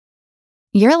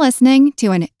You're listening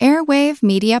to an Airwave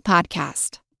Media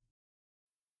Podcast.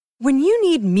 When you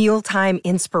need mealtime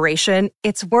inspiration,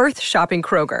 it's worth shopping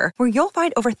Kroger, where you'll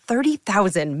find over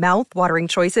 30,000 mouth-watering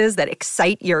choices that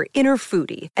excite your inner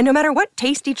foodie. And no matter what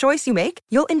tasty choice you make,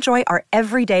 you'll enjoy our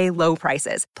everyday low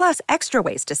prices, plus extra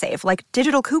ways to save, like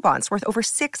digital coupons worth over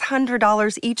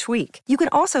 $600 each week. You can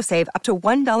also save up to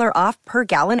 $1 off per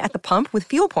gallon at the pump with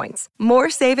fuel points.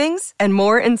 More savings and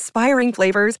more inspiring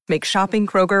flavors make shopping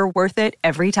Kroger worth it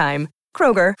every time.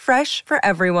 Kroger, fresh for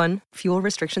everyone. Fuel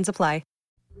restrictions apply.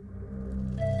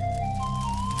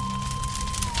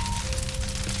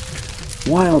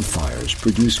 Wildfires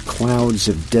produce clouds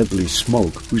of deadly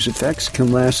smoke whose effects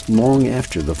can last long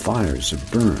after the fires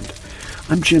have burned.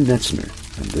 I'm Jim Metzner,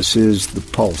 and this is The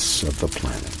Pulse of the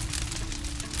Planet.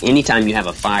 Anytime you have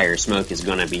a fire, smoke is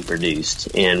going to be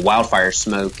produced, and wildfire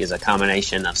smoke is a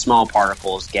combination of small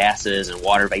particles, gases, and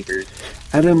water vapor.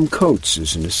 Adam Coates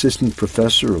is an assistant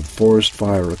professor of forest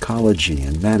fire ecology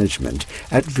and management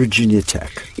at Virginia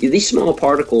Tech. These small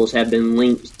particles have been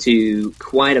linked to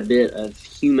quite a bit of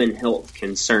human health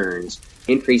concerns: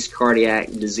 increased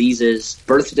cardiac diseases,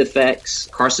 birth defects,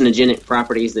 carcinogenic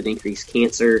properties that increase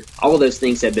cancer. All of those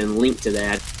things have been linked to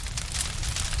that.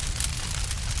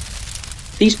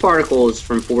 These particles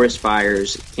from forest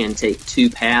fires can take two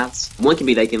paths. One can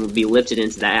be they can be lifted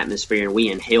into the atmosphere and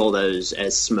we inhale those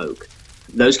as smoke.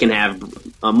 Those can have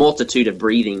a multitude of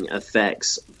breathing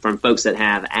effects, from folks that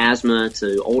have asthma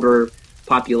to older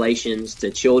populations to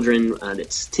children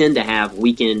that tend to have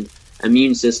weakened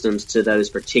immune systems to those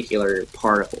particular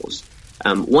particles.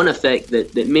 One effect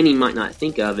that many might not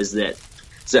think of is that,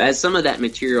 so as some of that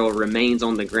material remains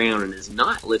on the ground and is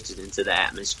not lifted into the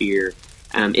atmosphere,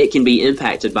 it can be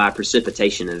impacted by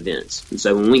precipitation events. And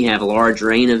so when we have large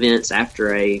rain events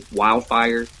after a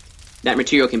wildfire, that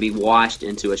material can be washed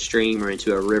into a stream or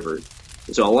into a river.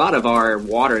 And so a lot of our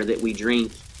water that we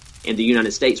drink in the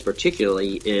United States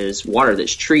particularly is water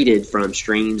that's treated from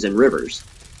streams and rivers.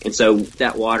 And so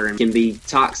that water can be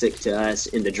toxic to us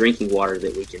in the drinking water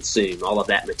that we consume. All of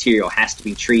that material has to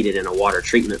be treated in a water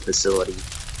treatment facility.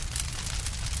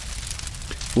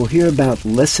 We'll hear about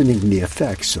lessening the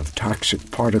effects of toxic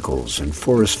particles and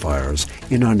forest fires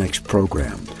in our next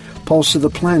program. Pulse of the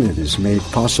Planet is made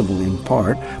possible in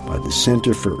part by the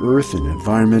Center for Earth and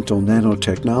Environmental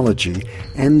Nanotechnology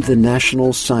and the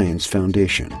National Science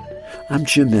Foundation. I'm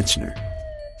Jim Metzner.